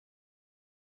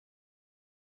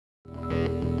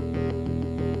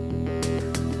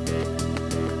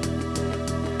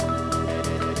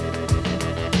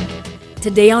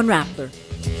Today on Rappler.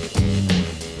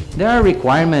 There are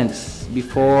requirements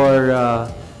before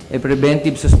a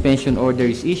preventive suspension order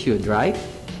is issued, right?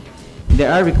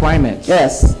 There are requirements.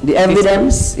 Yes. The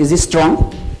evidence, is it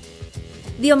strong?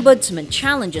 The Ombudsman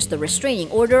challenges the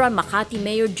restraining order on Makati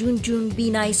Mayor Junjun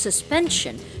Binay's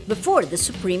suspension before the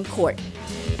Supreme Court.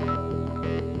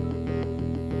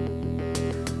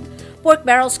 Pork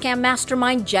barrel scam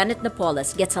mastermind Jaene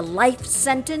Napoles gets a life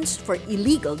sentence for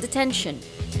illegal detention.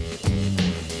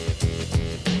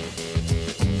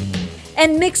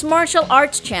 And mixed martial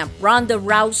arts champ Ronda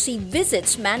Rousey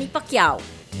visits Manny Pacquiao.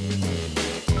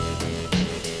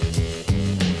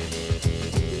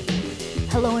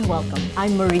 Hello and welcome.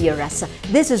 I'm Maria Ressa.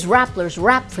 This is Rappler's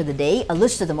Wrap for the Day, a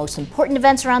list of the most important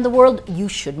events around the world you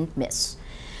shouldn't miss.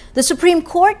 The Supreme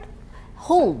Court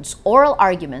holds oral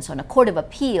arguments on a Court of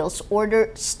Appeals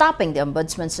order stopping the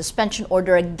Ombudsman's suspension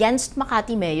order against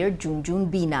Makati Mayor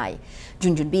Junjun Binay.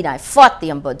 Junjun Binay fought the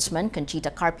Ombudsman, Conchita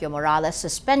Carpio Morales'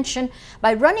 suspension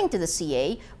by running to the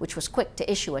CA, which was quick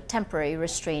to issue a temporary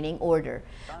restraining order.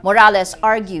 Morales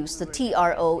argues the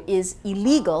TRO is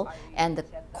illegal and the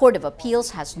Court of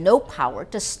Appeals has no power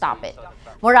to stop it.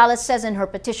 Morales says in her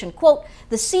petition, quote,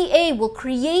 "The CA will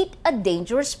create a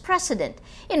dangerous precedent."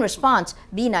 In response,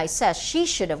 Binay says she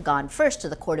should have gone first to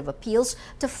the Court of Appeals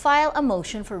to file a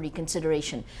motion for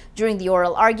reconsideration. During the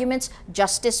oral arguments,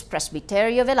 Justice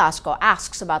Presbiterio Velasco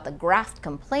asks about the graft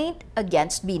complaint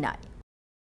against Binay.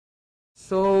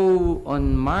 So,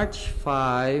 on March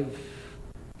 5,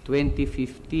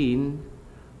 2015,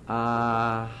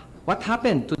 what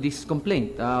happened to this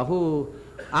complaint? Who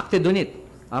acted on it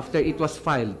after it was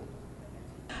filed?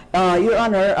 Your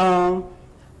Honor,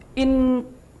 in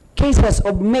cases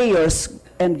of mayors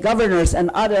and governors and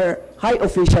other high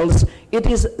officials, it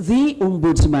is the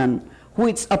Ombudsman who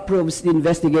approves the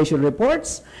investigation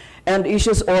reports and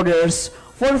issues orders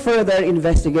for further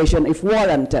investigation if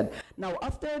warranted. Now,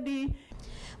 after the...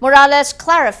 Morales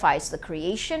clarifies the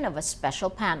creation of a special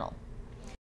panel.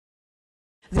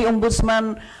 The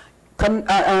Ombudsman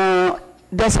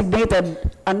designated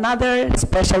another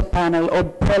special panel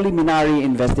of preliminary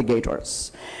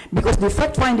investigators because the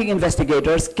fact-finding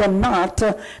investigators cannot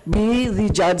be the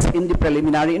judge in the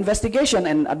preliminary investigation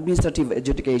and administrative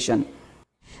adjudication.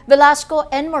 Velasco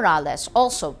and Morales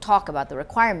also talk about the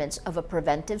requirements of a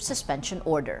preventive suspension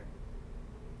order.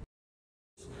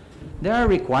 There are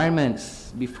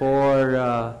requirements before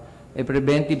a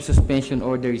preventive suspension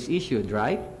order is issued,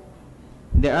 right?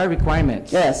 There are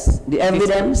requirements. Yes. The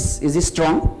evidence, is it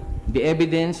strong? The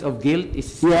evidence of guilt is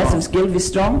strong. Yes, of guilt is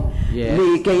strong. Yes.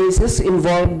 The cases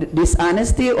involved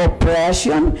dishonesty,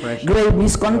 oppression, grave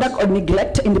misconduct or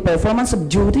neglect in the performance of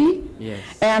duty. Yes.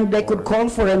 And they could call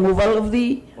for removal of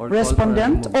the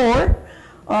respondent, or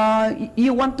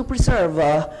you want to preserve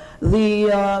the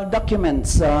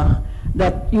documents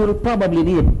that you'll probably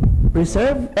need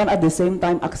preserve and at the same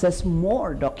time access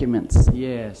more documents.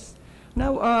 Yes.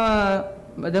 Now,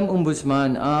 Madam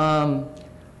Ombudsman,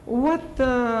 what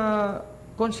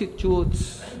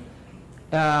constitutes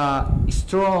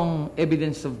strong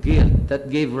evidence of guilt that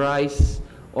gave rise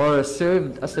or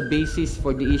served as a basis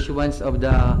for the issuance of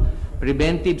the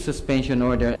preventive suspension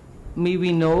order? May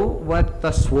we know what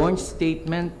the sworn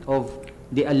statement of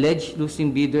the alleged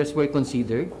losing bidders were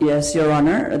considered? Yes, Your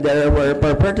Honor. There were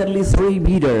purportedly 3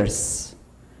 bidders.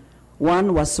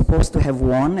 One was supposed to have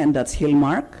won, and that's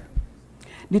Hillmark.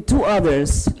 The 2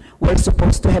 others were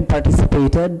supposed to have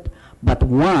participated, but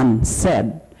one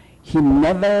said he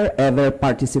never ever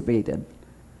participated.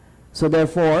 So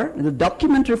therefore, the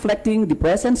document reflecting the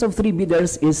presence of 3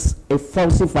 bidders is a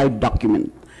falsified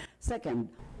document. Second,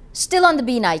 still on the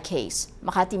Binay case,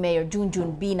 Makati Mayor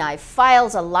Junjun Binay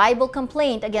files a libel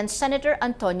complaint against Senator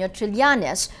Antonio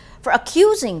Trillanes for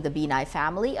accusing the Binay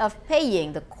family of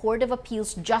paying the Court of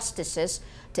Appeals justices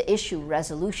to issue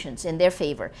resolutions in their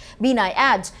favor. Binay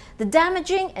adds, the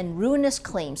damaging and ruinous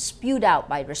claims spewed out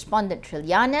by respondent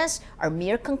Trillanes are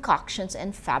mere concoctions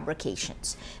and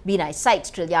fabrications. Binay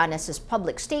cites Trillanes'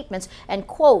 public statements and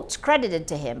quotes credited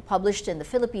to him published in the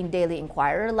Philippine Daily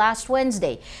Inquirer last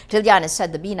Wednesday. Trillanes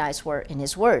said the Binays were, in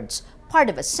his words, part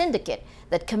of a syndicate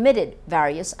that committed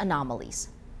various anomalies.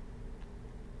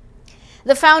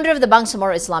 The founder of the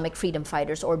Bangsamoro Islamic Freedom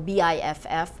Fighters, or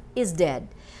BIFF, is dead.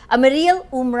 Amiril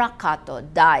Umrah Kato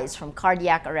dies from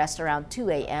cardiac arrest around 2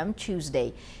 a.m.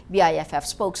 Tuesday. BIFF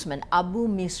spokesman Abu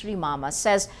Misri Mama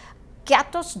says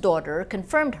Kato's daughter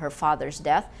confirmed her father's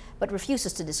death but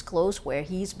refuses to disclose where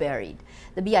he's buried.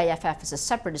 The BIFF is a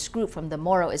separatist group from the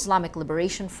Moro Islamic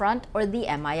Liberation Front, or the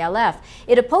MILF.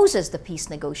 It opposes the peace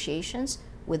negotiations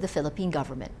with the Philippine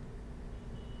government.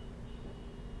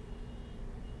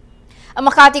 A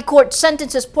Makati court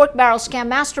sentences pork barrel scam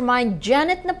mastermind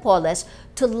Jaene Napoles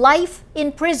to life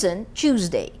in prison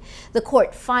Tuesday. The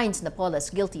court finds Napoles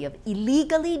guilty of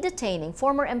illegally detaining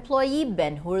former employee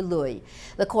BENHUR.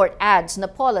 The court adds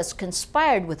Napoles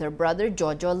conspired with her brother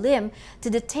Jojo Lim to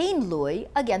detain Lui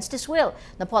against his will.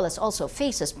 Napoles also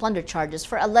faces plunder charges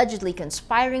for allegedly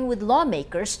conspiring with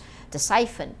lawmakers to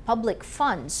siphon public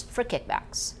funds for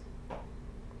kickbacks.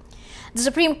 The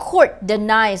Supreme Court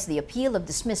denies the appeal of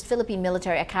dismissed Philippine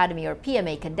Military Academy or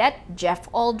PMA cadet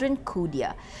Jeff Aldrin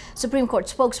Cudia. Supreme Court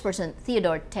spokesperson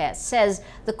Theodore Tess says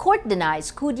the court denies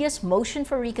Cudia's motion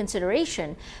for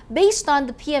reconsideration based on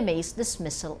the PMA's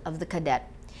dismissal of the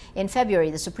cadet. In February,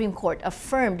 the Supreme Court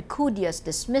affirmed Cudia's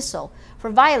dismissal for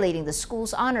violating the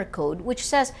school's honor code, which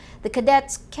says the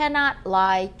cadets cannot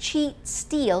lie, cheat,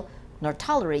 steal, nor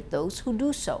tolerate those who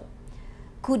do so.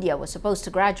 Cudia was supposed to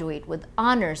graduate with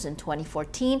honors in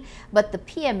 2014, but the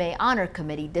PMA Honor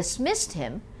Committee dismissed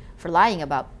him for lying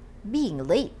about being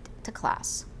late to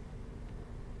class.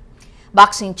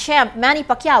 Boxing champ Manny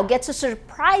Pacquiao gets a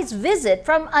surprise visit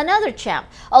from another champ.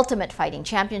 Ultimate Fighting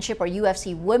Championship or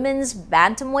UFC women's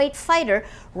bantamweight fighter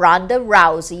Ronda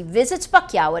Rousey visits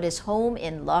Pacquiao at his home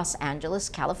in Los Angeles,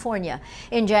 California.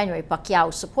 In January,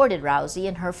 Pacquiao supported Rousey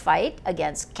in her fight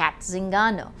against Kat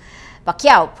Zingano.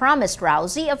 Pacquiao promised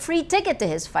Rousey a free ticket to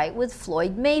his fight with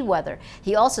Floyd Mayweather.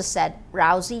 He also said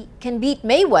Rousey can beat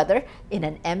Mayweather in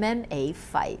an MMA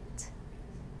fight.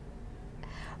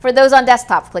 For those on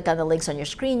desktop, click on the links on your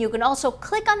screen. You can also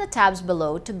click on the tabs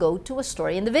below to go to a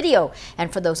story in the video.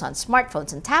 And for those on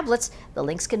smartphones and tablets, the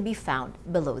links can be found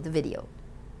below the video.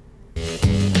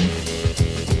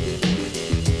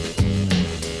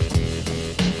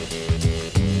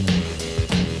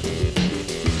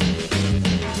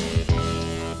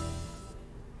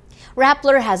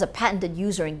 Rappler has a patented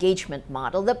user engagement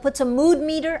model that puts a mood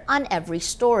meter on every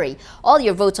story. All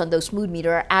your votes on those mood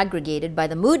meter are aggregated by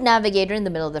the mood navigator in the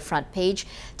middle of the front page.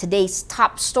 Today's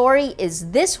top story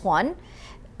is this one,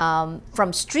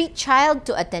 from street child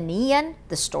to Atenean,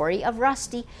 the story of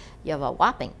Rusty. You have a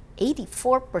whopping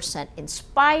 84%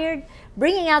 inspired,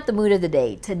 bringing out the mood of the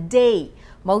day. Today,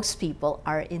 most people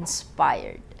are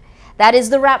inspired. That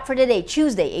is the wrap for today,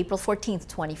 Tuesday, April 14th,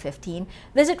 2015.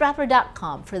 Visit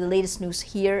Rappler.com for the latest news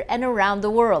here and around the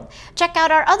world. Check out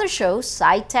our other shows,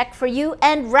 SciTech for You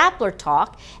and Rappler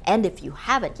Talk. And if you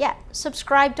haven't yet,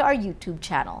 subscribe to our YouTube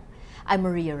channel. I'm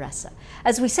Maria Ressa.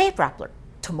 As we say at Rappler,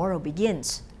 tomorrow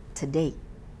begins today.